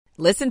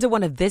Listen to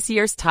one of this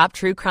year's top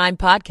true crime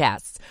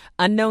podcasts.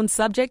 Unknown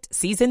Subject,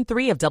 Season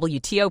 3 of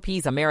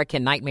WTOP's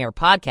American Nightmare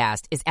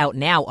podcast is out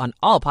now on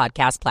all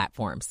podcast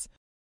platforms.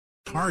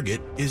 Target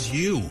is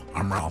you.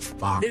 I'm Ralph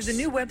Fox. There's a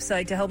new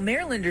website to help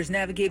Marylanders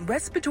navigate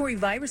respiratory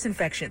virus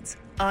infections.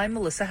 I'm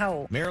Melissa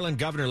Howell. Maryland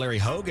Governor Larry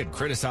Hogan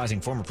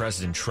criticizing former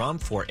President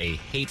Trump for a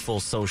hateful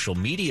social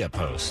media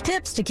post.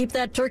 Tips to keep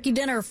that turkey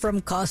dinner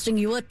from costing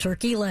you a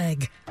turkey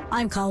leg.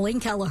 I'm Colleen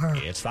Kelleher.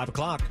 It's 5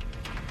 o'clock.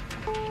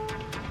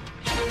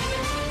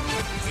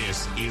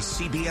 This is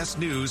CBS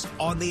News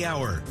on the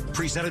Hour,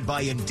 presented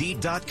by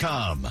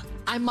Indeed.com.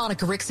 I'm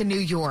Monica Ricks in New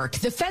York.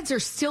 The feds are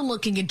still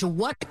looking into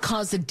what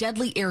caused a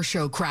deadly air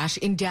show crash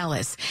in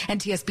Dallas.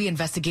 NTSB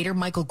investigator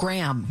Michael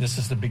Graham. This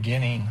is the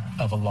beginning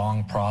of a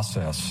long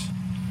process.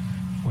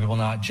 We will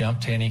not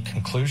jump to any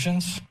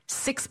conclusions.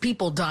 6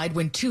 people died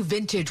when 2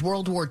 vintage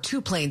World War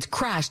II planes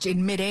crashed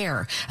in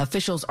midair.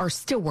 Officials are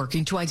still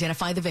working to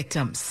identify the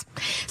victims.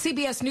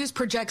 CBS News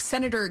projects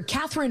Senator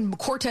Catherine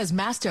Cortez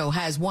Masto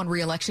has won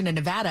re-election in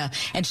Nevada,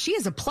 and she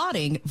is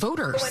applauding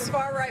voters. When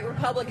far-right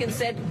Republicans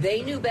said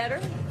they knew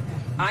better,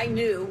 I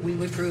knew we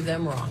would prove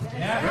them wrong.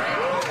 Yeah.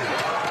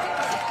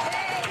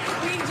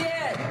 We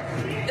did.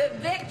 The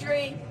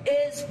victory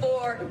is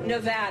for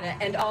Nevada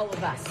and all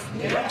of us.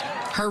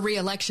 Her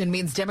re-election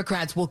means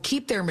Democrats will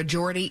keep their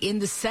majority in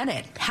the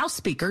Senate. House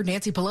Speaker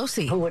Nancy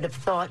Pelosi. Who would have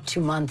thought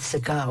 2 months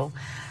ago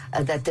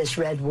that this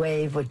red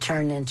wave would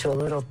turn into a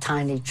little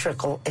tiny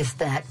trickle, if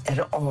that at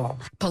all.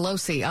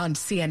 Pelosi on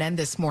CNN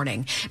this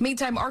morning.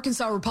 Meantime,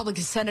 Arkansas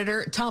Republican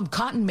Senator Tom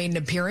Cotton made an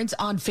appearance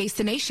on Face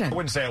the Nation. I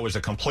wouldn't say it was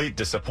a complete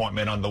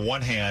disappointment. On the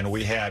one hand,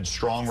 we had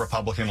strong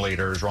Republican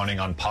leaders running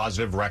on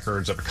positive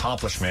records of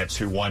accomplishments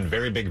who won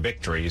very big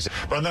victories.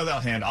 But on the other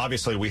hand,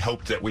 obviously, we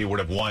hoped that we would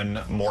have won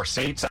more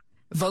seats.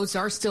 Votes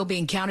are still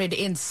being counted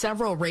in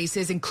several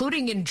races,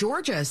 including in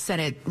Georgia's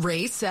Senate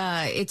race.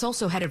 It's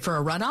also headed for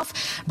a runoff,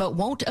 but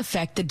won't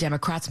affect the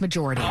Democrats'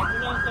 majority.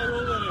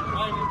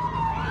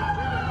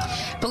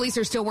 Police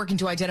are still working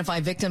to identify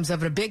victims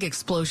of a big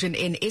explosion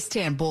in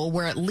Istanbul,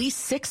 where at least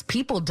 6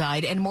 people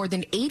died and more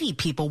than 80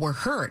 people were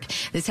hurt.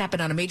 This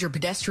happened on a major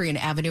pedestrian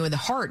avenue in the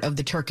heart of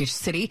the Turkish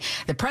city.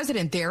 The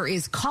president there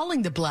is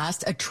calling the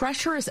blast a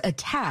treacherous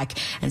attack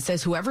and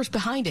says whoever's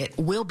behind it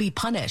will be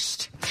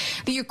punished.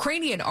 The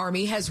Ukrainian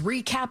army has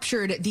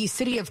recaptured the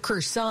city of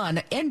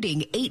Kherson,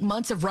 ending 8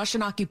 months of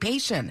Russian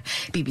occupation.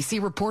 BBC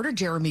reporter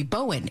Jeremy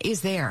Bowen is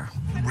there.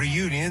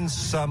 Reunions,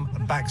 some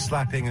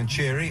backslapping and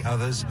cheery,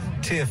 others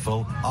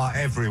tearful, are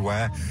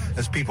everywhere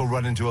as people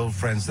run into old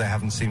friends they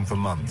haven't seen for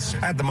months.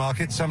 At the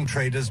market, some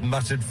traders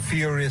muttered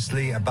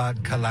furiously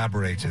about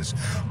collaborators,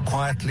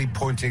 quietly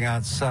pointing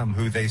out some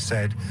who they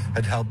said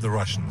had helped the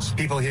Russians.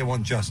 People here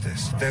want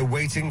justice. They're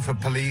waiting for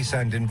police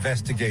and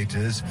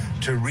investigators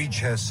to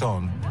reach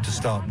Kherson to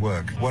start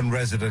work. One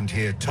resident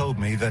here told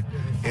me that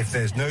if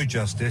there's no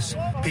justice,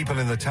 people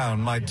in the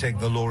town might take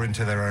the law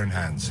into their own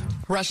hands.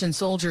 Russian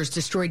soldiers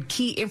destroyed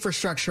key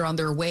infrastructure on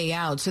their way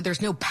out, so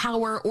there's no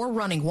power or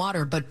running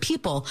water, but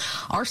people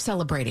are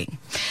celebrating.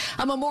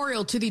 A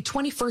memorial to the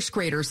 21st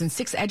graders and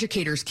 6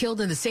 educators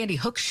killed in the Sandy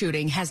Hook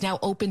shooting has now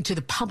opened to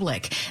the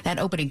public. That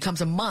opening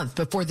comes a month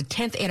before the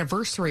 10th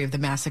anniversary of the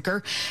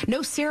massacre.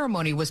 No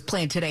ceremony was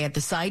planned today at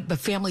the site, but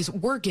families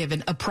were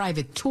given a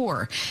private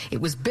tour.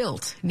 It was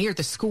built near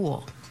the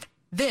school.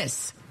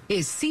 This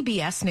is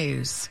CBS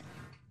News.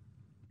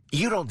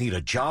 You don't need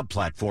a job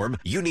platform.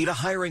 You need a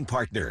hiring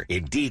partner.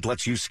 Indeed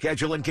lets you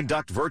schedule and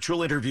conduct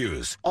virtual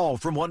interviews, all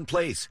from one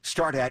place.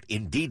 Start at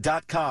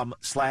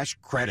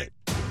Indeed.com/credit.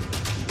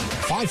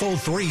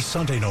 5:03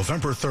 Sunday,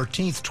 November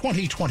 13th,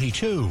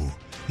 2022.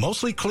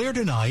 Mostly clear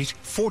tonight,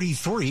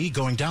 43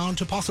 going down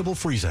to possible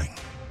freezing.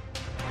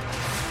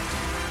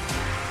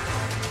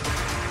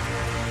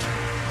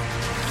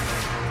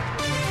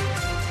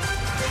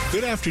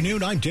 Good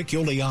afternoon, I'm Dick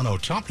Iuliano.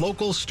 Top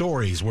local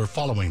stories we're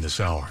following this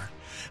hour.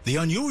 The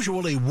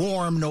unusually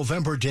warm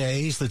November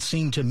days that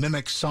seem to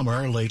mimic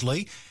summer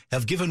lately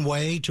have given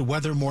way to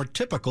weather more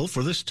typical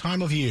for this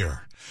time of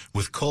year.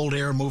 With cold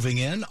air moving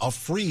in, a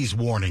freeze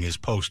warning is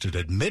posted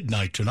at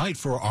midnight tonight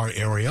for our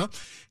area.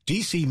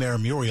 D.C. Mayor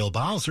Muriel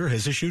Bowser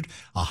has issued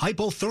a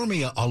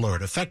hypothermia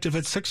alert effective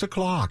at 6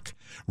 o'clock.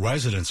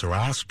 Residents are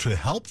asked to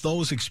help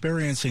those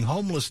experiencing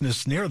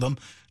homelessness near them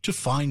to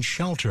find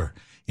shelter.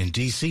 In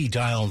D.C.,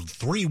 dial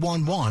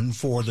 311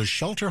 for the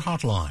shelter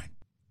hotline.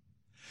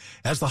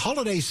 As the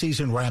holiday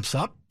season wraps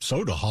up,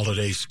 so do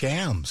holiday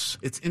scams.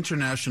 It's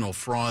International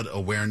Fraud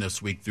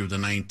Awareness Week through the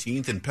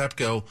 19th, and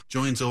Pepco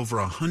joins over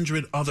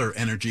 100 other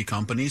energy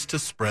companies to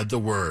spread the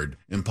word.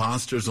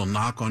 Imposters will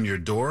knock on your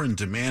door and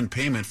demand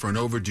payment for an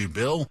overdue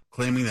bill,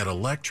 claiming that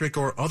electric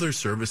or other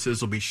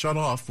services will be shut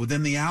off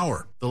within the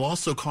hour. They'll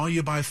also call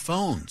you by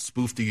phone,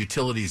 spoof the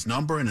utility's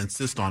number, and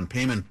insist on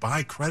payment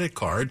by credit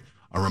card.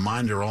 A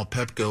reminder, all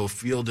Pepco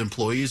field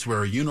employees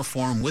wear a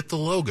uniform with the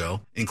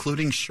logo,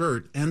 including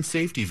shirt and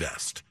safety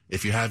vest.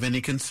 If you have any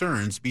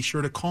concerns, be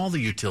sure to call the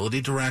utility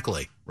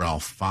directly.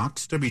 Ralph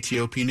Fox,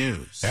 WTOP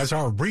News. As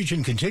our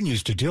region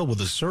continues to deal with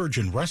a surge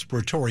in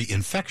respiratory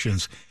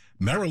infections,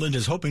 Maryland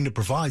is hoping to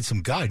provide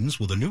some guidance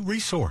with a new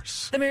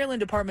resource. The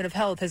Maryland Department of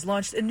Health has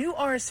launched a new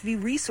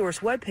RSV resource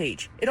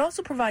webpage. It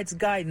also provides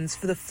guidance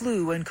for the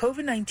flu and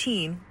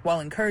COVID-19 while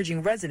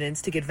encouraging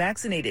residents to get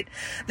vaccinated.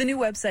 The new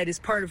website is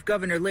part of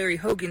Governor Larry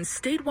Hogan's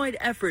statewide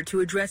effort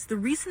to address the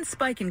recent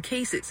spike in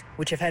cases,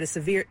 which have had a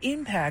severe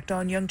impact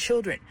on young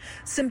children.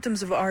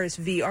 Symptoms of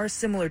RSV are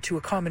similar to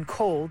a common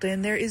cold,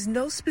 and there is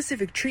no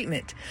specific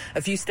treatment.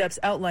 A few steps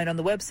outlined on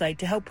the website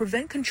to help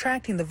prevent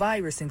contracting the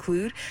virus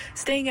include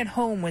staying at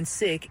home when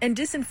sick and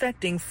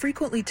disinfecting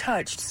frequently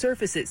touched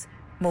surfaces.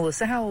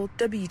 Melissa Howell,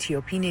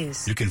 WTOP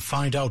News. You can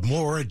find out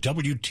more at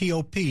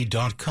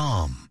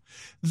WTOP.com.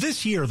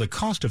 This year, the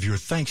cost of your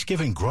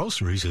Thanksgiving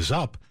groceries is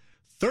up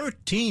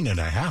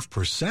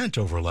 13.5%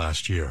 over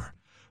last year.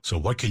 So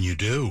what can you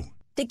do?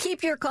 To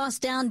keep your costs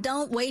down,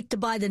 don't wait to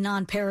buy the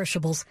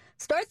non-perishables.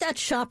 Start that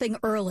shopping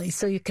early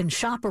so you can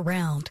shop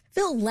around.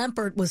 Phil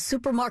Lempert with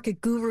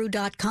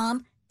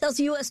SupermarketGuru.com tells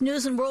U.S.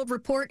 News and World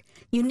Report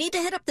you need to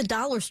hit up the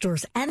dollar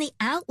stores and the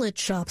outlet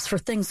shops for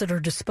things that are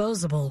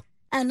disposable.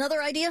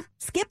 Another idea?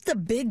 Skip the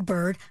big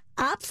bird.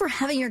 Opt for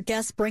having your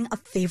guests bring a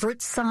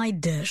favorite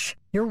side dish.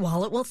 Your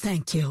wallet will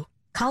thank you.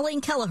 Colleen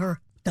Kelleher,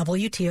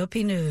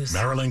 WTOP News.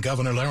 Maryland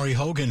Governor Larry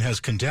Hogan has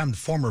condemned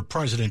former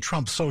President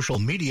Trump's social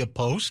media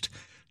post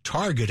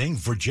targeting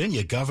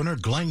Virginia Governor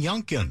Glenn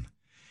Youngkin.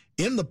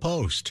 In the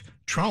post,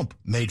 Trump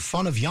made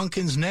fun of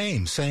Youngkin's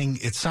name, saying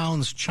it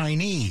sounds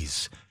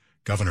Chinese.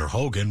 Governor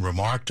Hogan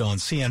remarked on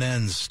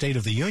CNN's State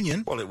of the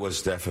Union. Well, it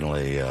was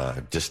definitely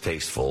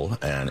distasteful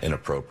and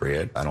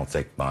inappropriate. I don't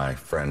think my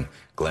friend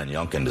Glenn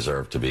Youngkin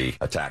deserved to be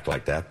attacked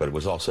like that, but it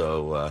was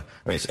also,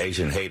 it's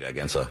Asian hate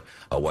against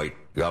a white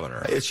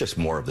governor. It's just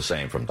more of the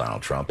same from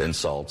Donald Trump,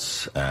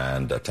 insults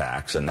and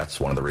attacks, and that's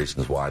one of the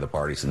reasons why the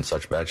party's in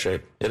such bad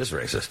shape. It is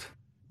racist.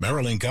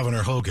 Maryland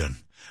Governor Hogan.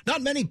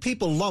 Not many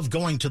people love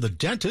going to the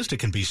dentist. It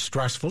can be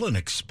stressful and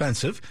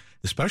expensive,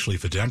 especially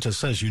if a dentist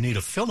says you need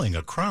a filling,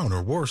 a crown,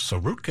 or worse, a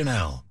root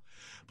canal.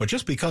 But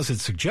just because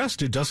it's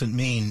suggested doesn't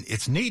mean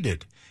it's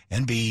needed.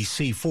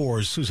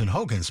 NBC4's Susan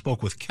Hogan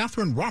spoke with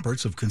Catherine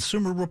Roberts of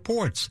Consumer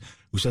Reports,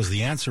 who says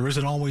the answer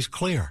isn't always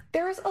clear.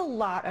 There's a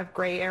lot of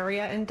gray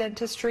area in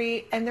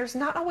dentistry, and there's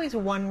not always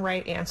one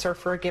right answer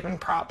for a given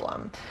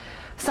problem.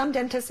 Some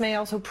dentists may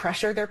also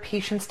pressure their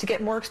patients to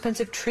get more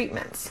expensive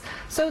treatments.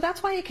 So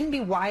that's why it can be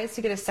wise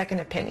to get a second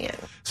opinion.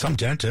 Some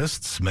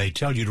dentists may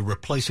tell you to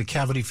replace a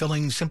cavity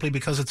filling simply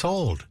because it's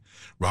old.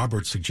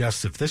 Roberts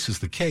suggests if this is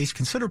the case,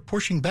 consider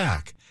pushing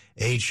back.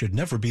 Age should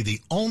never be the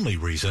only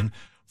reason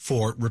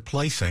for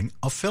replacing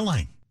a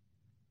filling.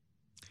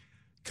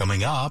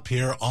 Coming up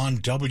here on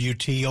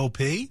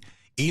WTOP,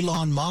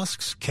 Elon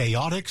Musk's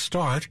chaotic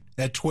start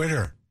at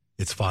Twitter.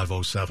 It's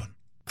 5:07.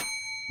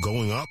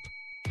 Going up?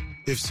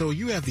 If so,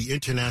 you have the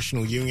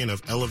International Union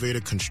of Elevator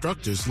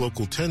Constructors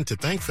Local 10 to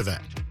thank for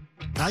that.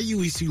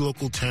 IUEC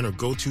Local 10 are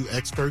go-to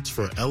experts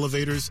for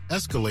elevators,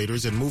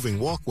 escalators, and moving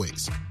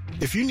walkways.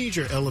 If you need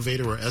your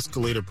elevator or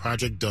escalator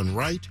project done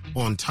right,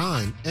 on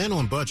time, and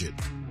on budget,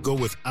 go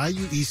with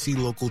IUEC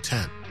Local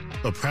 10,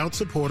 a proud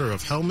supporter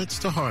of helmets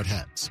to hard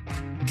hats.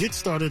 Get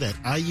started at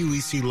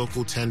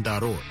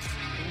IUECLocal10.org.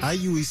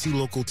 IUEC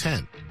Local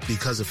 10,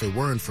 because if it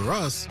weren't for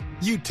us,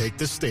 you'd take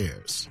the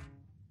stairs.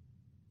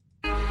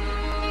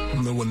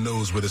 No one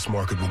knows where this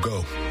market will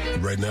go.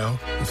 Right now,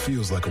 it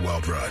feels like a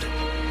wild ride.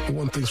 But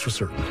one thing's for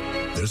certain,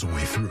 there's a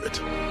way through it.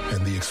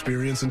 And the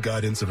experience and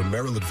guidance of a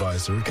Merrill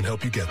advisor can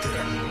help you get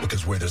there.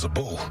 Because where there's a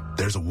bull,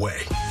 there's a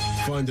way.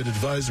 Find an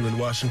advisor in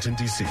Washington,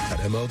 D.C. at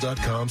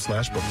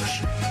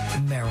ml.com/bullish.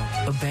 Merrill,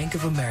 a Bank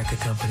of America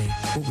company.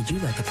 What would you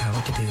like the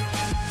power to do?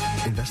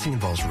 Investing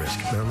involves risk.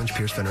 Merrill Lynch,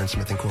 Pierce, Fenner &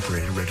 Smith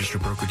Incorporated,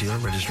 registered broker-dealer,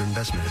 registered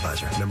investment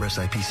advisor. Member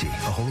SIPC, a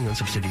wholly owned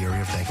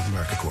subsidiary of Bank of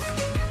America Corp.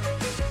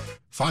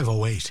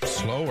 508.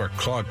 Slow or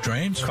clogged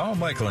drains? Call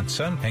Michael &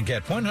 Son and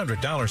get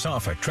 $100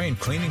 off a drain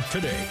cleaning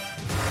today.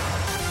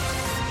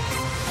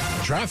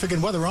 Traffic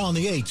and weather on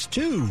the 8s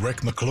to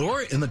Rick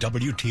McClure in the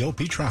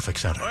WTOP Traffic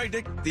Center. All right,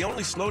 Dick, the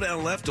only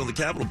slowdown left on the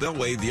Capitol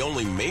Beltway, the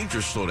only major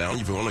slowdown,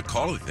 if you want to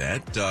call it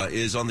that,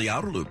 is on the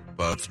outer loop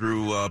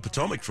through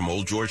Potomac from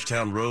Old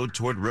Georgetown Road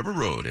toward River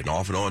Road and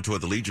off and on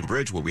toward the Legion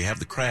Bridge, where we have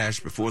the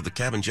crash before the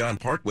Cabin John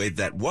Parkway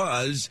that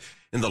was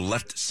in the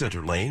left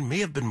center lane, may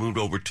have been moved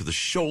over to the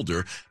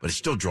shoulder, but it's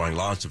still drawing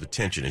lots of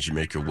attention as you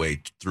make your way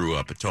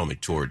through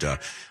Potomac toward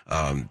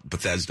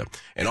Bethesda.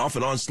 And off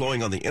and on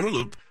slowing on the inner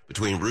loop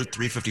between Route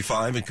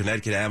 355 and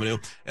Connecticut Avenue,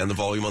 and the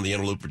volume on the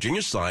inner loop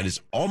Virginia side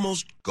is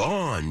almost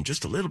gone.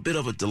 Just a little bit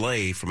of a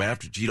delay from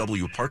after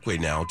GW Parkway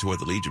now toward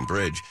the Legion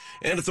Bridge.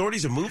 And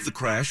authorities have moved the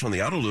crash on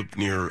the outer loop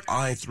near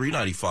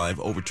I-395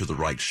 over to the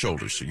right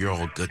shoulder. So you're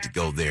all good to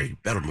go there.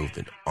 Better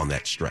movement on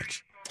that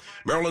stretch.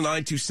 Maryland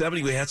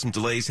 9-270, we had some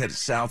delays headed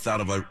south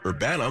out of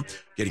Urbana,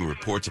 getting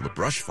reports of a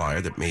brush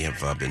fire that may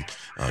have been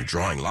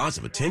drawing lots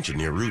of attention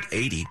near Route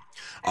 80.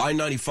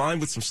 I-95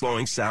 with some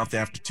slowing south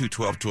after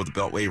 212 toward the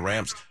Beltway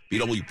ramps.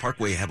 BW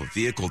Parkway have a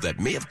vehicle that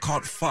may have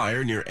caught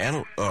fire near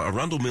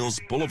Arundel Mills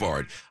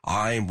Boulevard.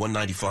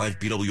 I-195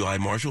 BWI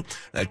Marshall,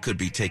 that could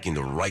be taking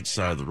the right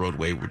side of the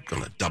roadway. We're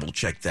going to double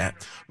check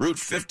that. Route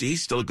 50,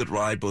 still a good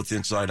ride both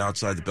inside and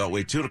outside the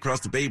Beltway too. And across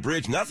the Bay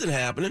Bridge, nothing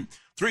happening.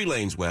 3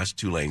 lanes west,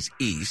 2 lanes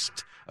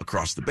east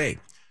across the bay.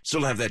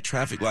 Still have that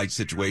traffic light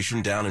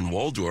situation down in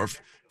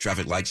Waldorf.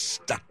 Traffic lights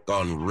stuck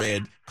on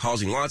red,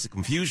 causing lots of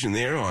confusion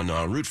there on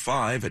Route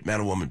 5 at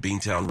Manawoman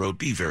Beantown Road.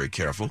 Be very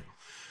careful.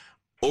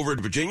 Over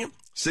in Virginia,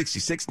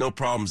 66, no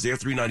problems there.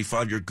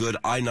 395, you're good.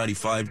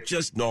 I-95,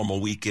 just normal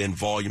weekend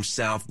volume.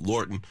 South,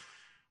 Lorton,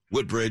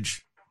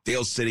 Woodbridge,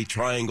 Dale City,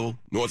 Triangle,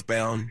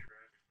 northbound,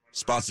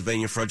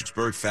 Spotsylvania,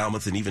 Fredericksburg,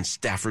 Falmouth, and even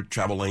Stafford.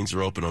 Travel lanes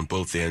are open on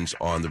both ends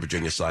on the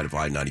Virginia side of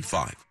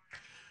I-95.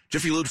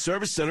 Jiffy Lube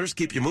Service Centers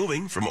keep you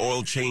moving from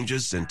oil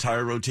changes and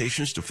tire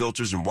rotations to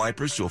filters and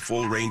wipers to a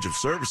full range of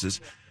services.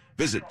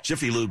 Visit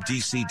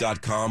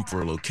JiffyLubeDC.com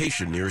for a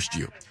location nearest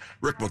you.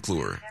 Rick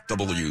McClure,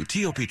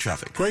 WTOP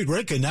Traffic. Great,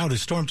 Rick. And now to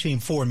Storm Team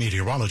 4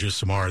 meteorologist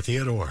Samara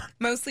Theodore.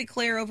 Mostly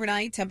clear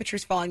overnight.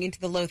 Temperatures falling into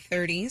the low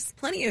 30s.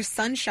 Plenty of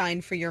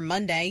sunshine for your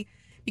Monday.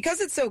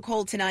 Because it's so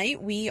cold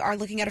tonight, we are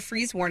looking at a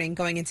freeze warning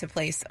going into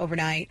place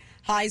overnight.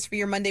 Highs for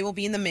your Monday will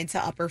be in the mid to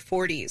upper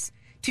 40s.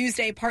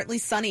 Tuesday, partly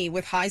sunny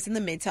with highs in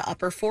the mid to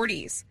upper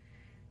 40s.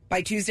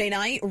 By Tuesday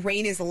night,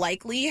 rain is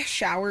likely.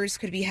 Showers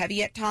could be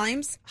heavy at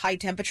times. High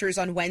temperatures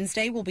on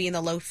Wednesday will be in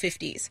the low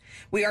 50s.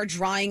 We are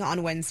drying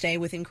on Wednesday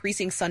with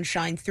increasing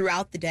sunshine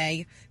throughout the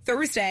day.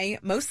 Thursday,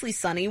 mostly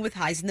sunny with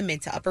highs in the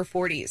mid to upper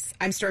 40s.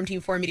 I'm Storm Team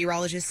 4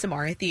 meteorologist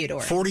Samara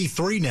Theodore.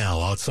 43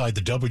 now outside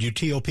the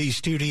WTOP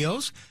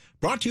studios.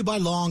 Brought to you by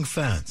Long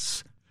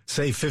Fence.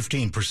 Save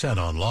 15%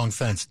 on Long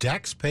Fence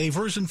decks,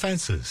 pavers, and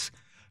fences.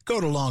 Go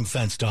to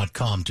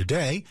longfence.com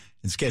today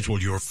and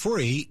schedule your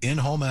free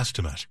in-home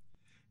estimate.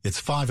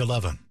 It's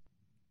 5:11.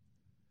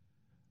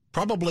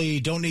 Probably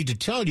don't need to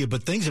tell you,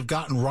 but things have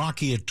gotten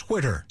rocky at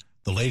Twitter.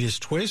 The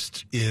latest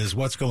twist is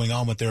what's going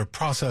on with their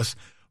process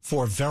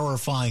for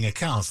verifying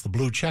accounts, the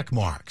blue check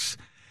marks.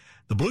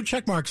 The blue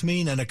check marks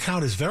mean an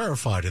account is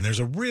verified and there's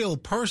a real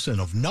person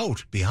of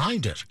note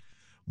behind it.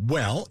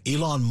 Well,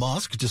 Elon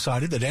Musk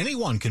decided that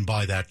anyone can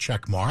buy that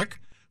check mark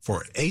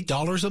for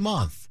 $8 a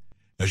month.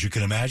 As you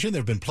can imagine, there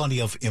have been plenty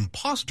of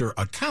imposter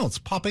accounts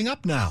popping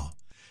up now.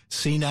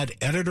 CNET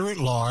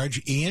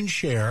editor-at-large Ian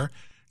Scher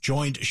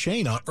joined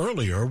Shayna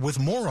earlier with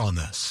more on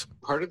this.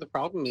 Part of the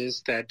problem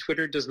is that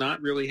Twitter does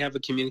not really have a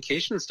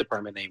communications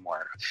department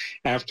anymore.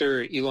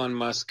 After Elon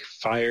Musk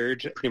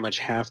fired pretty much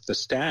half the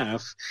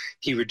staff,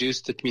 he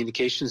reduced the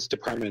communications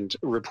department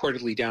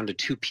reportedly down to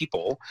 2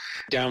 people,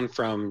 down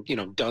from,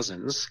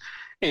 dozens.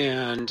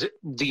 And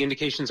the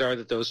indications are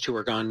that those 2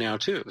 are gone now,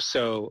 too.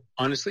 So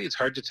honestly, it's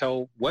hard to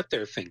tell what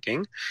they're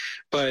thinking.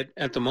 But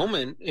at the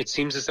moment, it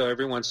seems as though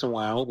every once in a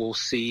while we'll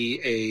see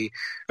a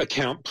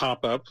account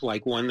pop up,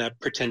 like one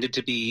that pretended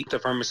to be the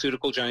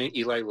pharmaceutical giant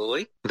Eli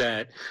Lilly,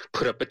 that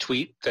put up a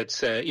tweet that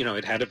said,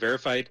 it had a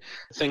verified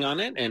thing on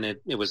it, and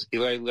it was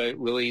Eli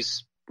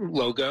Lilly's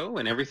logo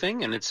and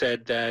everything. And it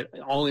said that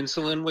all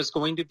insulin was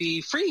going to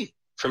be free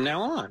from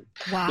now on,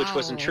 which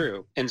wasn't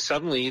true. And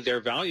suddenly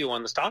their value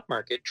on the stock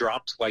market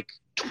dropped like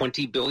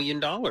 $20 billion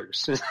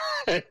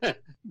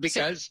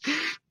because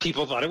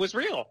people thought it was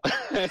real.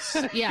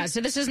 Yeah,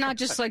 so this is not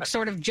just like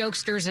sort of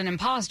jokesters and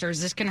imposters.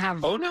 This can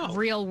have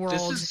real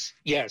world.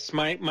 Yes,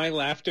 my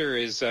laughter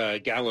is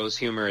gallows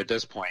humor at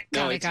this point.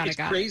 It's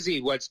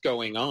crazy what's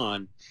going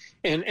on.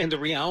 And the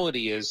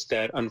reality is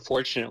that,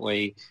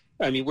 unfortunately,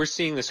 we're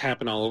seeing this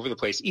happen all over the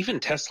place.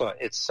 Even Tesla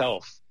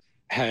itself.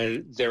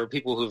 There are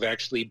people who've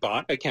actually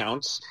bought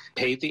accounts,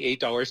 paid the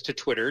 $8 to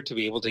Twitter to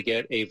be able to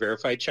get a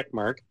verified check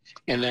mark,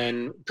 and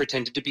then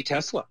pretended to be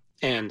Tesla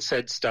and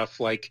said stuff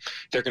like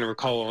they're going to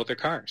recall all their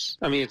cars.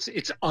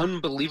 It's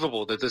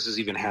unbelievable that this is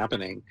even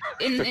happening.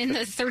 In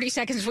the 30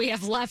 seconds we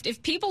have left,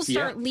 if people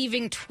start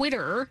leaving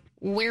Twitter,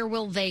 where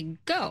will they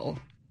go?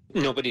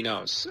 Nobody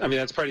knows.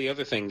 That's part of the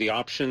other thing. The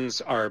options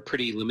are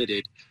pretty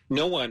limited.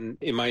 No one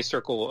in my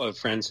circle of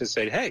friends has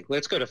said, hey,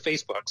 let's go to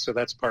Facebook. So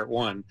that's part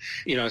one.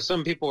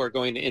 Some people are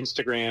going to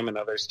Instagram and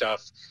other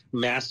stuff.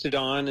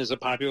 Mastodon is a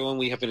popular one.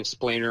 We have an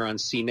explainer on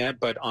CNET,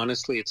 but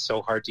honestly, it's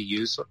so hard to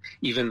use.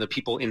 Even the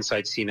people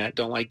inside CNET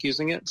don't like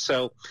using it.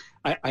 So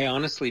I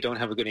honestly don't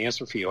have a good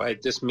answer for you.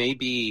 This may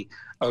be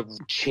a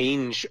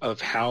change of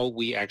how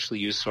we actually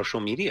use social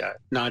media,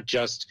 not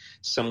just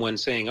someone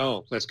saying,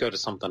 oh, let's go to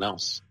something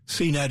else.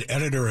 CNET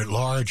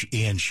editor-at-large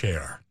Ian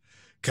Scher.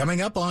 Coming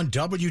up on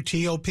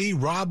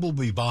WTOP, Rob will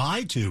be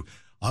by to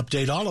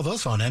update all of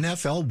us on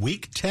NFL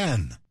Week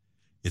 10.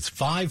 It's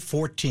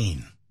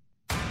 5:14.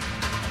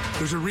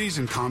 There's a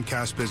reason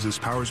Comcast Business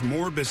powers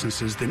more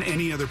businesses than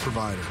any other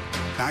provider.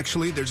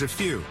 Actually, there's a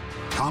few.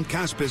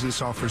 Comcast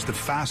Business offers the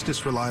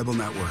fastest, reliable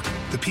network,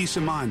 the peace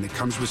of mind that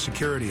comes with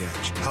Security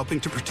Edge, helping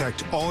to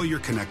protect all your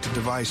connected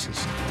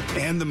devices,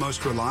 and the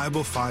most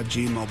reliable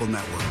 5G mobile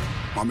network.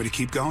 Want me to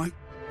keep going?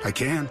 I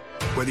can.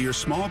 Whether your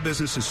small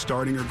business is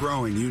starting or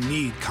growing, you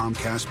need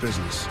Comcast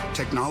Business.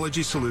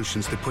 Technology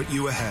solutions that put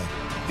you ahead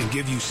and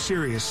give you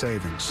serious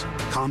savings.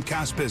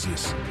 Comcast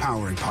Business,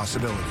 powering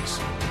possibilities.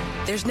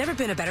 There's never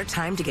been a better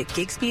time to get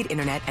gig speed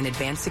internet and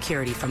advanced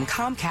security from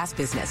Comcast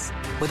Business.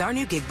 With our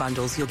new gig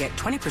bundles, you'll get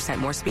 20%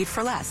 more speed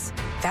for less.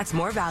 That's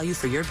more value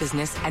for your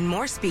business and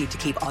more speed to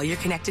keep all your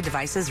connected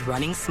devices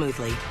running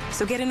smoothly.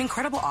 So get an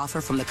incredible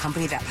offer from the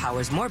company that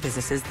powers more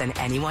businesses than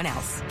anyone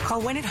else.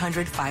 Call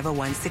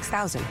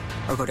 1-800-501-6000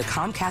 or go to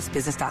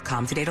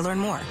ComcastBusiness.com today to learn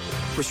more.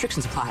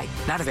 Restrictions apply.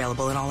 Not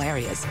available in all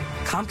areas.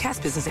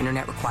 Comcast Business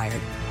Internet required.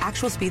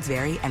 Actual speeds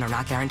vary and are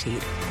not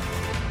guaranteed.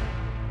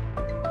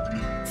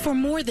 For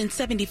more than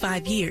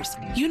 75 years,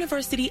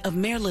 University of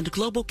Maryland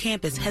Global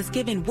Campus has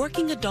given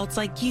working adults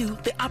like you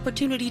the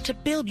opportunity to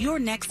build your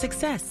next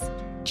success.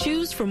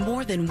 Choose from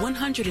more than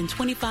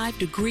 125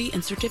 degree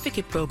and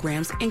certificate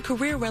programs in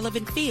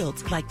career-relevant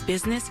fields like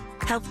business,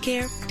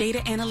 healthcare, data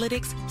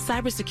analytics,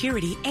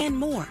 cybersecurity, and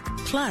more.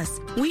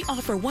 Plus, we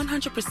offer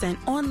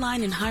 100%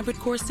 online and hybrid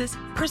courses,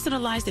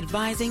 personalized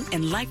advising,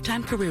 and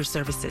lifetime career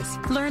services.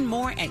 Learn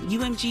more at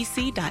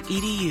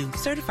umgc.edu.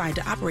 Certified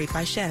to operate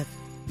by Chev.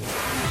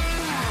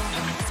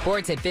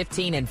 Sports at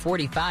 15 and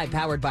 45,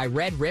 powered by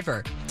Red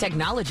River.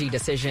 Technology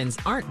decisions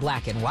aren't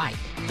black and white.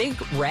 Think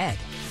red.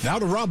 Now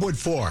to Rob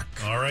Woodfork.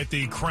 All right,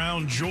 the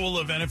crown jewel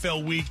of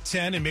NFL Week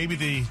 10 and maybe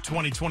the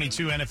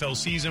 2022 NFL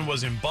season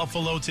was in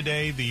Buffalo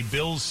today. The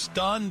Bills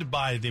stunned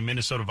by the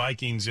Minnesota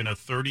Vikings in a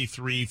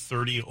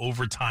 33-30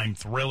 overtime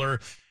thriller.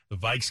 The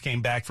Vikes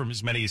came back from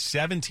as many as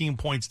 17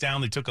 points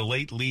down. They took a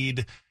late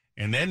lead,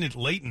 and then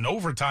late in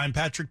overtime,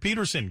 Patrick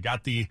Peterson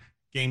got the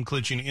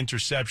game-clinching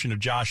interception of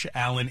Josh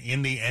Allen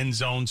in the end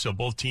zone. So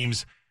both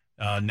teams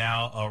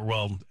now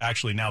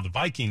the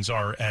Vikings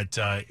are at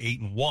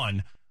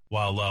 8-1,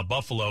 while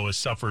Buffalo has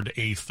suffered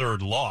a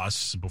third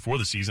loss before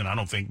the season. I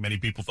don't think many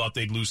people thought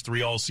they'd lose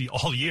three all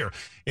year.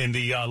 In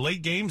the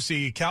late games,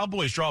 the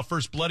Cowboys draw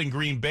first blood in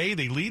Green Bay.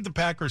 They lead the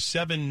Packers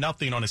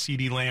 7-0 on a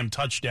CeeDee Lamb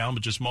touchdown,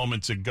 but just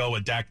moments ago,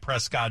 a Dak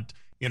Prescott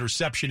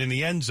interception in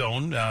the end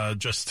zone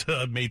just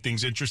made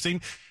things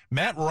interesting.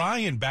 Matt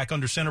Ryan back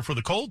under center for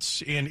the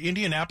Colts, and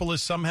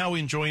Indianapolis somehow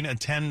enjoying a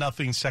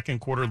 10-0 second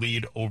quarter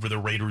lead over the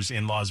Raiders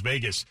in Las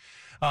Vegas.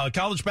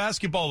 College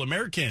basketball,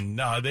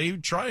 American, they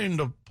trying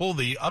to pull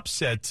the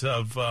upset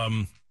of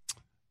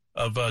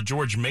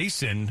George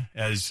Mason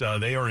as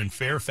they are in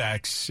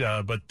Fairfax,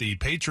 but the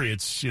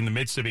Patriots in the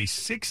midst of a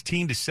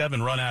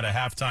 16-7 run out of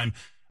halftime.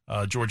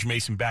 George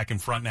Mason back in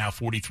front now,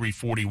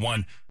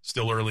 43-41,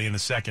 still early in the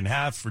second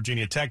half.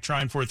 Virginia Tech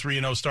trying for a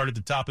 3-0 start at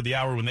the top of the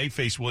hour when they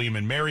face William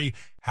and Mary.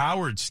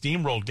 Howard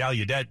steamrolled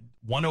Gallaudet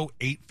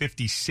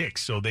 108-56,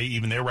 so they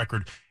even their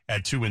record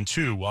at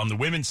 2-2. On the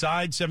women's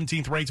side,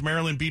 17th ranked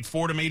Maryland beat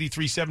Fordham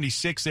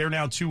 83-76. They're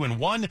now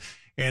 2-1.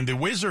 And the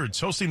Wizards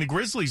hosting the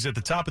Grizzlies at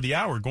the top of the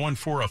hour, going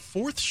for a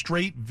fourth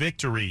straight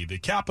victory. The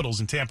Capitals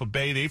in Tampa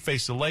Bay, they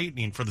face the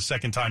Lightning for the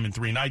second time in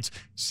 3 nights.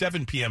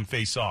 7 p.m.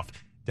 face-off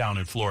down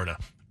in Florida.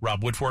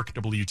 Rob Woodfork,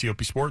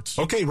 WTOP Sports.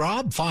 Okay,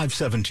 Rob,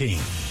 517.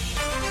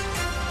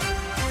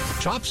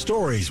 Top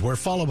stories we're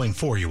following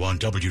for you on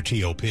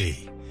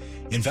WTOP.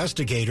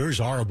 Investigators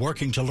are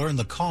working to learn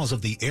the cause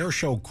of the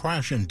airshow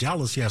crash in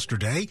Dallas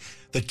yesterday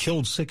that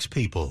killed 6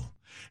 people.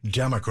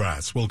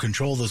 Democrats will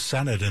control the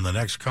Senate in the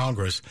next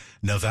Congress.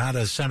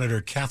 Nevada Senator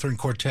Catherine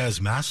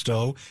Cortez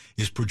Masto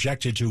is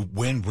projected to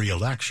win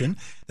re-election.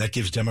 That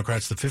gives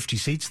Democrats the 50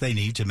 seats they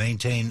need to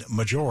maintain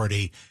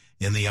majority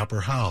in the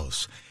upper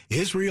house.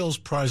 Israel's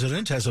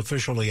president has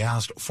officially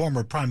asked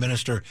former Prime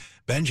Minister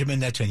Benjamin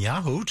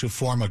Netanyahu to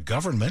form a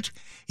government.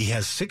 He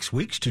has 6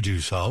 weeks to do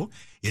so.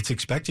 It's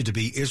expected to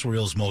be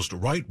Israel's most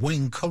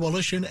right-wing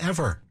coalition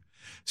ever.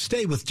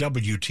 Stay with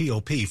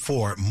WTOP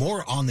for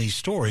more on these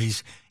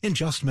stories in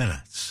just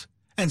minutes.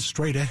 And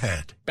straight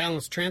ahead.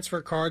 Balance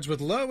transfer cards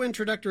with low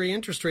introductory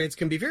interest rates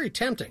can be very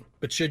tempting,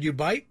 but should you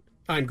bite?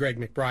 I'm Greg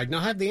McBride, and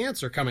I'll have the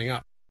answer coming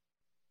up.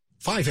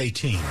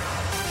 518.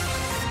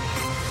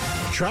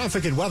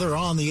 Traffic and weather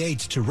on the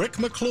 8th to Rick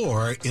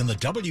McClure in the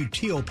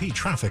WTOP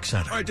Traffic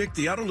Center. All right, Dick,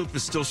 the outer loop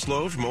is still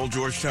slow from Old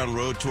Georgetown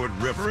Road toward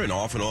River and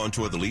off and on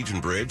toward the Legion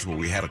Bridge, where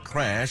we had a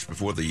crash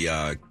before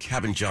the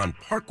Cabin John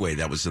Parkway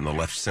that was in the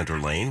left center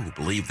lane. We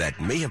believe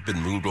that may have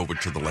been moved over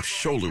to the left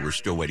shoulder. We're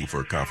still waiting for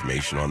a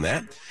confirmation on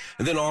that.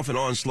 And then off and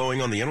on, slowing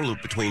on the inner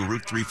loop between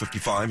Route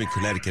 355 and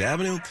Connecticut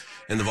Avenue.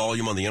 And the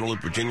volume on the inner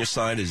loop Virginia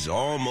side is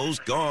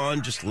almost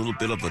gone. Just a little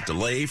bit of a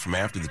delay from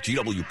after the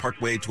GW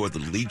Parkway toward the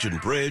Legion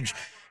Bridge.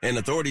 And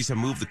authorities have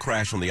moved the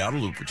crash on the outer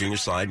loop Virginia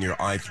side near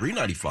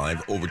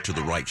I-395 over to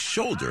the right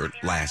shoulder,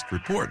 last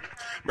report.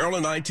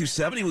 Maryland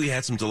I-270, we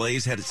had some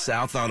delays headed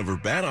south out of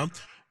Urbana.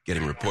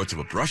 getting reports of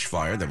a brush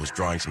fire that was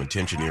drawing some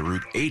attention near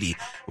Route 80.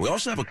 We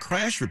also have a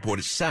crash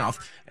reported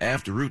south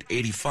after Route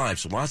 85,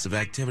 so lots of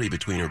activity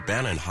between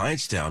Urbana and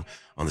Hindstown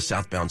on the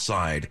southbound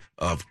side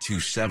of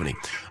 270.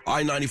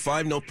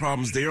 I-95, no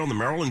problems there on the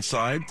Maryland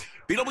side.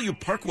 BW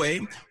Parkway,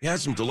 we had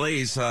some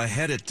delays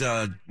headed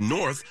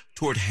north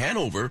toward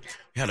Hanover.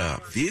 We had a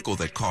vehicle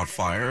that caught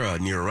fire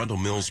near Arundel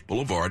Mills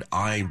Boulevard,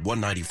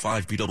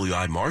 I-195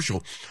 BWI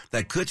Marshall,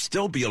 that could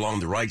still be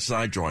along the right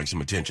side, drawing some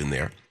attention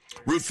there.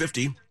 Route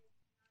 50,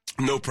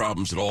 no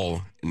problems at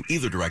all in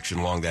either direction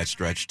along that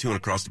stretch. To and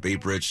across the Bay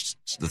Bridge,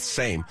 the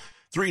same.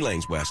 3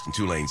 lanes west and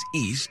 2 lanes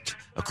east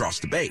across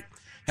the Bay.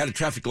 Had a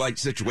traffic light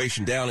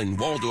situation down in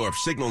Waldorf.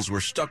 Signals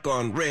were stuck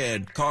on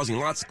red, causing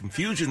lots of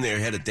confusion there.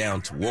 Headed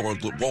down to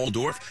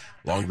Waldorf,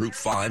 along Route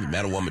 5 and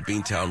Mattawamet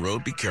Beantown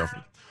Road. Be careful.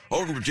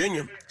 Over in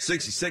Virginia,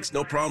 66,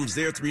 no problems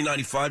there.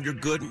 395, you're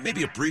good.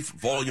 Maybe a brief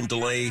volume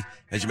delay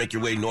as you make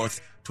your way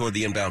north toward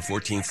the inbound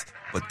 14th,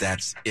 but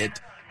that's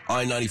it.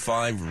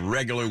 I-95,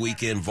 regular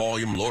weekend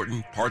volume.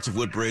 Lorton, parts of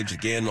Woodbridge,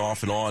 again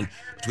off and on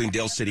between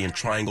Dale City and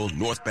Triangle.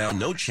 Northbound,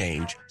 no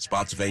change.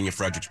 Spotsylvania,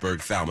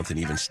 Fredericksburg, Falmouth, and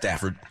even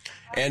Stafford.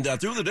 And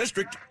through the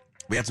district,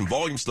 we had some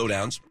volume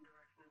slowdowns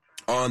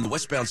on the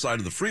westbound side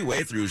of the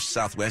freeway through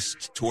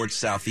southwest towards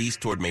southeast,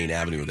 toward Main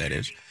Avenue, that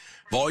is.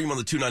 Volume on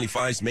the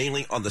 295s,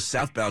 mainly on the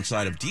southbound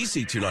side of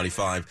DC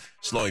 295,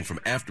 slowing from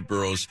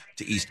Afterboroughs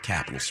to East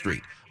Capitol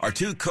Street. Our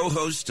 2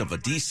 co-hosts of a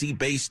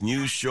DC-based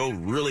news show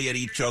really at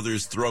each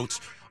other's throats,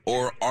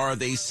 or are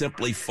they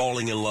simply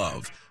falling in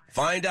love?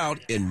 Find out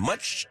in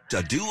Much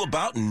Ado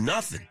About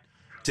Nothing.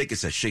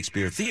 Tickets at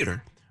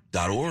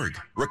ShakespeareTheater.org.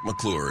 Rick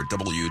McClure,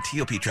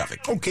 WTOP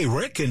Traffic. Okay,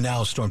 Rick, and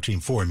now Storm Team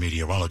 4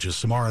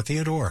 meteorologist Samara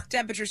Theodore.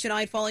 Temperatures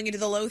tonight falling into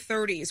the low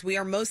 30s. We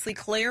are mostly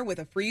clear with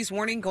a freeze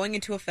warning going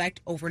into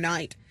effect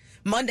overnight.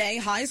 Monday,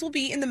 highs will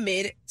be in the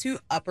mid to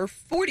upper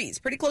 40s,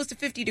 pretty close to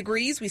 50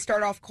 degrees. We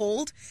start off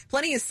cold,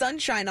 plenty of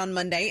sunshine on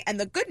Monday, and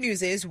the good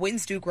news is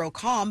winds do grow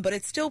calm, but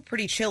it's still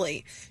pretty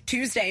chilly.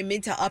 Tuesday,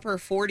 mid to upper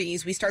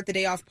 40s. We start the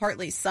day off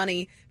partly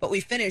sunny, but we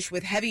finish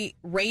with heavy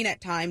rain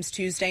at times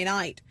Tuesday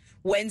night.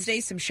 Wednesday,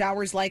 some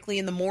showers likely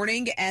in the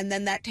morning, and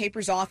then that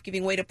tapers off,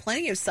 giving way to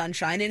plenty of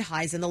sunshine and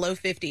highs in the low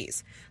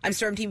 50s. I'm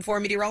Storm Team 4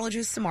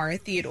 meteorologist Samara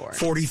Theodore.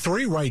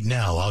 43 right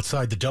now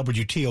outside the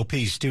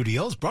WTOP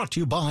studios, brought to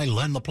you by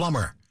Len the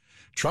Plumber.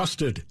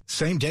 Trusted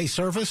same-day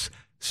service,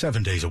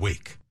 7 days a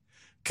week.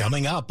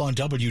 Coming up on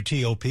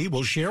WTOP,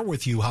 we'll share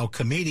with you how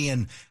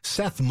comedian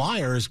Seth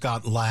Meyers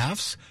got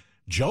laughs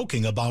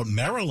joking about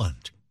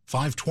Maryland.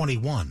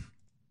 521.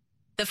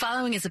 The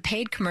following is a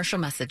paid commercial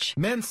message.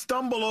 Men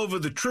stumble over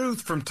the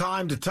truth from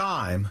time to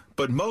time,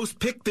 but most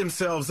pick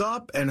themselves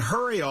up and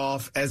hurry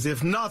off as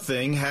if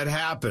nothing had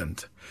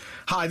happened.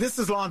 Hi, this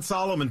is Lon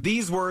Solomon.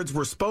 These words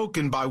were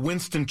spoken by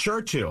Winston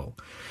Churchill.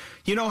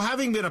 You know,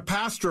 having been a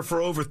pastor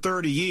for over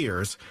 30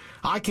 years,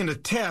 I can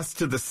attest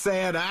to the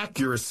sad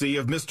accuracy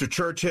of Mr.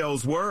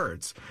 Churchill's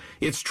words.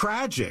 It's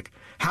tragic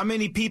how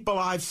many people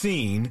I've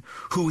seen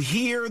who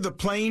hear the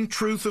plain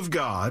truth of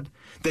God,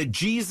 that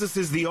Jesus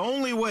is the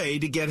only way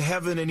to get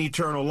heaven and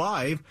eternal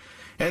life,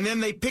 and then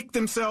they pick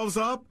themselves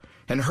up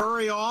and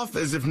hurry off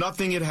as if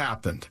nothing had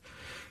happened.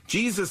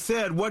 Jesus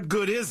said, what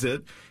good is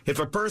it if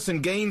a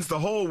person gains the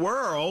whole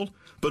world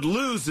but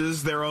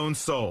loses their own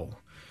soul?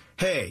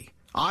 Hey,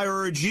 I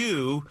urge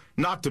you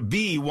not to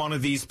be one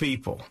of these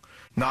people.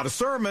 Not a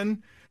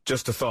sermon,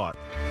 just a thought.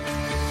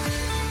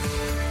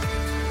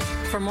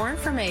 For more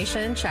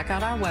information, check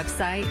out our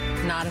website,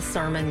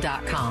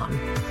 notasermon.com.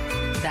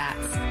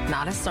 That's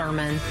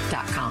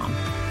notasermon.com.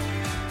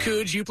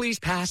 Could you please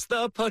pass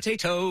the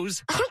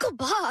potatoes? Uncle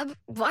Bob,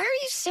 why are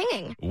you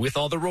singing? With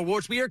all the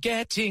rewards we are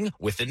getting,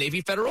 with the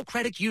Navy Federal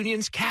Credit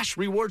Union's cash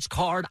rewards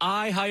card,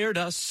 I hired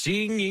a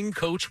singing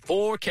coach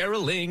for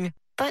caroling.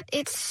 But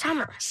it's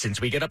summer.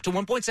 Since we get up to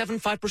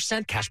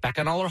 1.75% cash back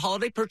on all our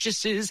holiday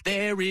purchases,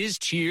 there is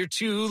cheer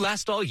to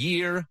last all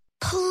year.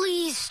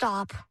 Please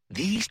stop.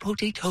 These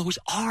potatoes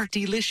are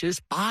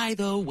delicious, by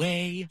the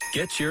way.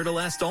 Get cheer to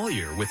last all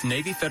year with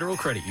Navy Federal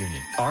Credit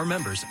Union. Our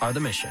members are the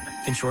mission.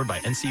 Insured by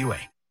NCUA.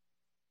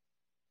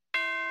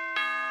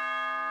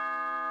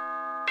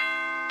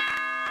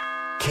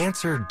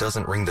 Cancer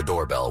doesn't ring the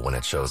doorbell when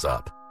it shows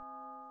up.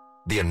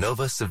 The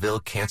Inova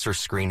Seville Cancer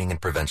Screening and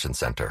Prevention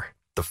Center,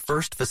 the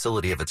first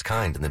facility of its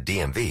kind in the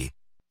DMV,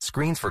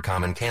 screens for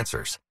common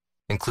cancers,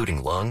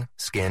 including lung,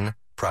 skin,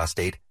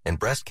 prostate, and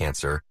breast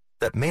cancer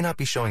that may not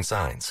be showing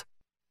signs.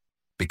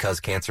 Because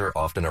cancer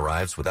often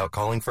arrives without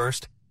calling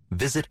first,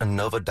 visit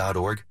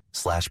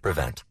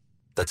Inova.org/prevent.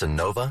 That's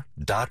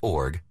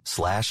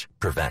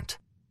Inova.org/prevent.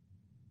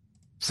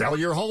 Sell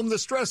your home the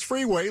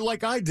stress-free way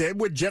like I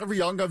did with Jennifer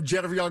Young of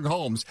Jennifer Young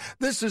Homes.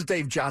 This is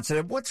Dave Johnson,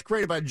 and what's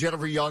great about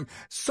Jennifer Young,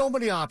 so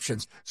many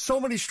options, so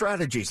many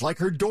strategies, like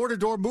her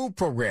door-to-door move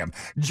program.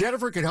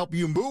 Jennifer can help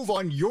you move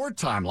on your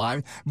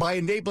timeline by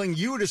enabling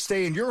you to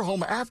stay in your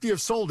home after you've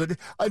sold it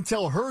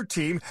until her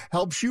team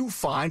helps you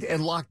find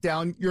and lock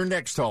down your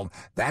next home.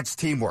 That's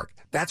teamwork.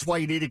 That's why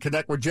you need to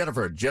connect with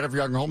Jennifer at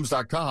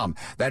JenniferYoungHomes.com.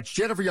 That's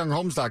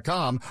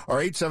JenniferYoungHomes.com or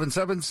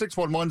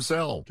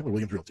 877-611-SELL. Keller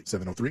Williams Realty,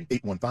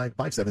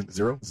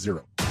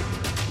 703-815-5700.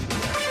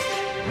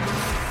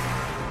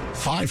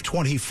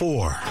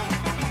 524.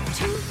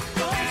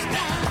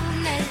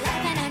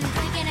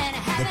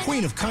 The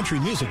Queen of Country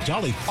Music,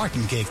 Dolly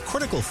Parton, gave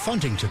critical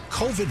funding to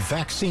COVID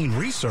vaccine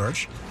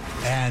research,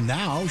 and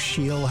now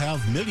she'll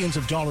have millions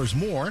of dollars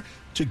more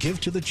to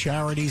give to the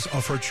charities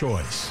of her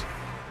choice.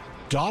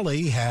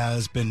 Dolly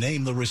has been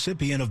named the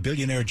recipient of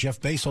billionaire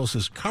Jeff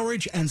Bezos'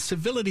 Courage and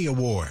Civility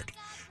Award.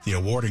 The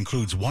award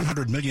includes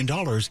 $100 million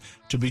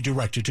to be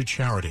directed to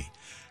charity.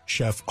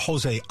 Chef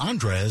Jose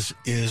Andres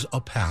is a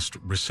past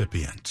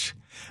recipient.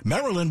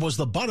 Maryland was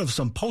the butt of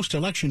some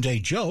post-election day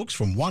jokes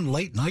from one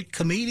late-night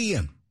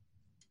comedian.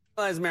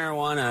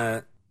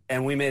 Marijuana,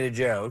 and we made a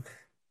joke.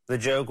 The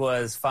joke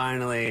was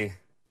finally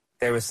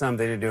there was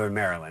something to do in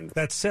Maryland.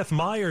 That's Seth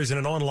Meyers in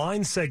an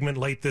online segment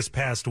late this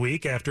past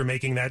week after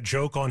making that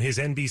joke on his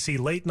NBC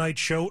late night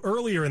show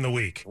earlier in the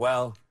week.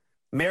 Well,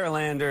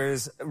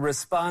 Marylanders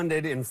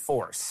responded in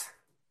force.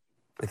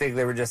 I think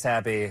they were just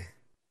happy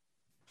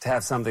to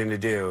have something to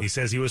do. He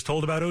says he was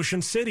told about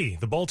Ocean City,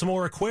 the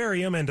Baltimore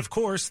Aquarium, and, of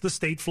course, the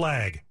state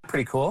flag.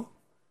 Pretty cool.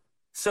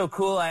 So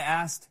cool, I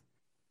asked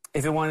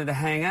if it wanted to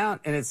hang out,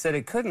 and it said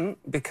it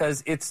couldn't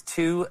because it's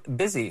too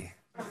busy.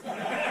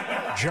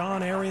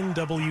 John Aaron,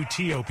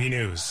 WTOP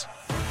News.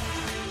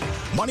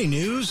 Money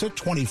News at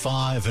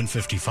 25 and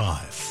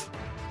 55.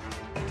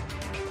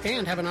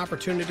 And have an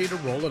opportunity to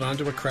roll it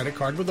onto a credit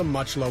card with a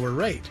much lower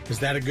rate. Is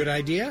that a good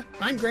idea?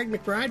 I'm Greg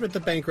McBride with the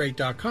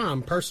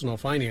Bankrate.com Personal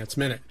Finance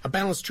Minute. A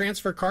balance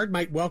transfer card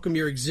might welcome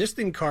your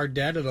existing card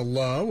debt at a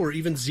low or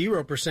even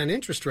 0%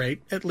 interest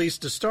rate, at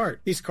least to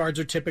start. These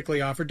cards are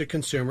typically offered to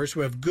consumers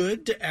who have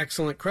good to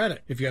excellent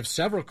credit. If you have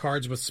several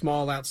cards with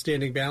small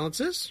outstanding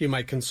balances, you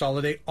might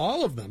consolidate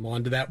all of them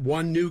onto that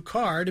one new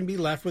card and be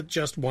left with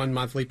just one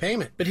monthly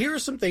payment. But here are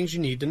some things you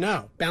need to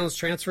know. Balance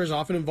transfers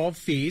often involve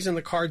fees, and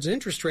the card's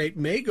interest rate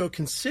may go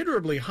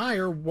considerably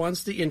higher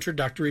once the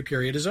introductory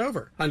period is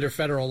over. Under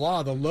federal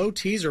law, the low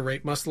teaser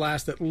rate must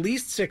last at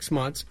least 6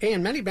 months,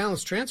 and many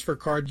balance transfer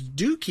cards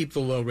do keep the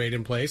low rate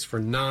in place for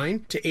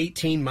 9 to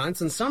 18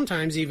 months and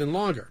sometimes even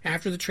longer.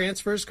 After the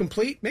transfer is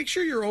complete, make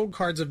sure your old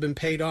cards have been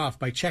paid off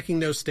by checking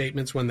those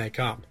statements when they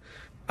come.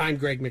 I'm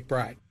Greg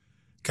McBride.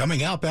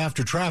 Coming up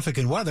after traffic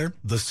and weather,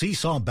 the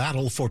seesaw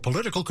battle for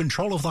political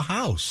control of the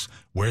House,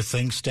 where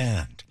things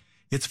stand.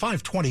 It's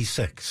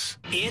 526.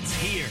 It's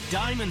here.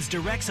 Diamonds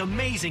Direct's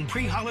amazing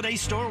pre-holiday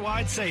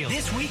store-wide sale.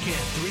 This weekend,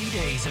 3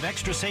 days of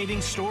extra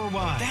savings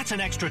store-wide. That's an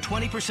extra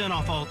 20%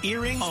 off all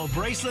earrings, all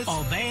bracelets,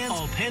 all bands,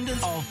 all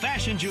pendants, all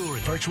fashion jewelry.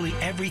 Virtually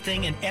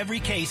everything in every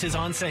case is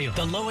on sale.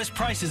 The lowest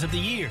prices of the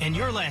year. And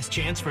your last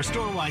chance for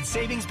store-wide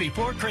savings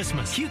before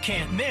Christmas. You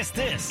can't miss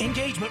this.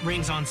 Engagement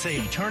rings on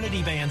sale.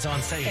 Eternity bands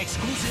on sale.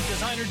 Exclusive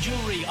designer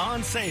jewelry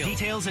on sale.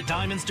 Details at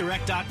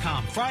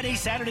DiamondsDirect.com. Friday,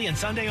 Saturday, and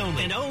Sunday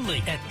only. And only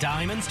at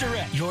Diamonds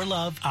Direct. Your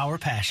love, our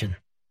passion.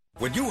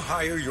 When you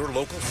hire your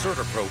local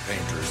CertaPro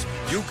painters,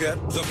 you get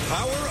the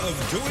power of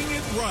doing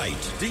it right.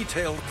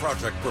 Detailed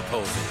project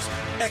proposals,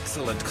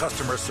 excellent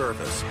customer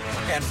service,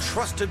 and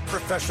trusted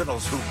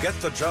professionals who get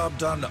the job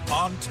done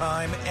on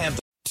time and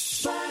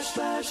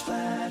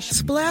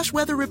Splash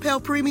Weather Repel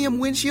Premium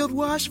Windshield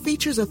Wash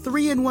features a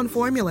 3-in-1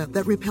 formula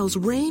that repels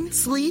rain,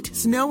 sleet,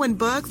 snow, and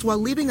bugs while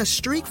leaving a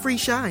streak-free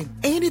shine.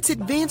 And its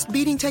advanced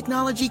beading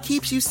technology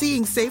keeps you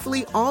seeing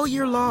safely all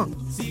year long.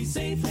 See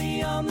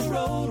safely on the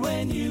road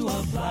when you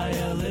apply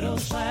a little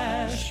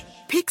Splash.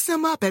 Pick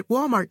some up at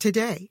Walmart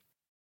today.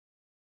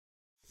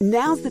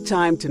 Now's the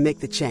time to make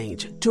the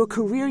change to a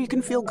career you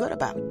can feel good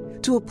about,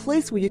 to a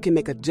place where you can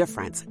make a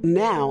difference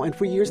now and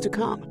for years to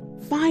come.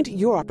 Find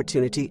your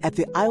opportunity at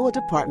the Iowa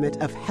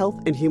Department of Health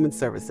and Human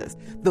Services,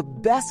 the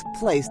best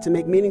place to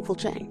make meaningful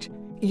change.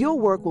 Your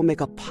work will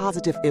make a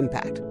positive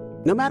impact,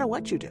 no matter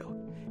what you do.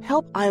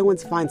 Help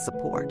Iowans find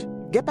support,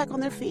 get back on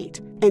their feet,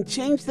 and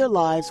change their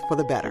lives for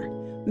the better.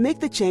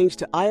 Make the change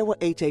to Iowa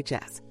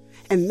HHS,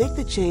 and make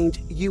the change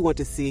you want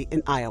to see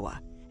in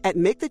Iowa at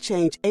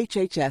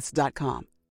MakeTheChangeHHS.com.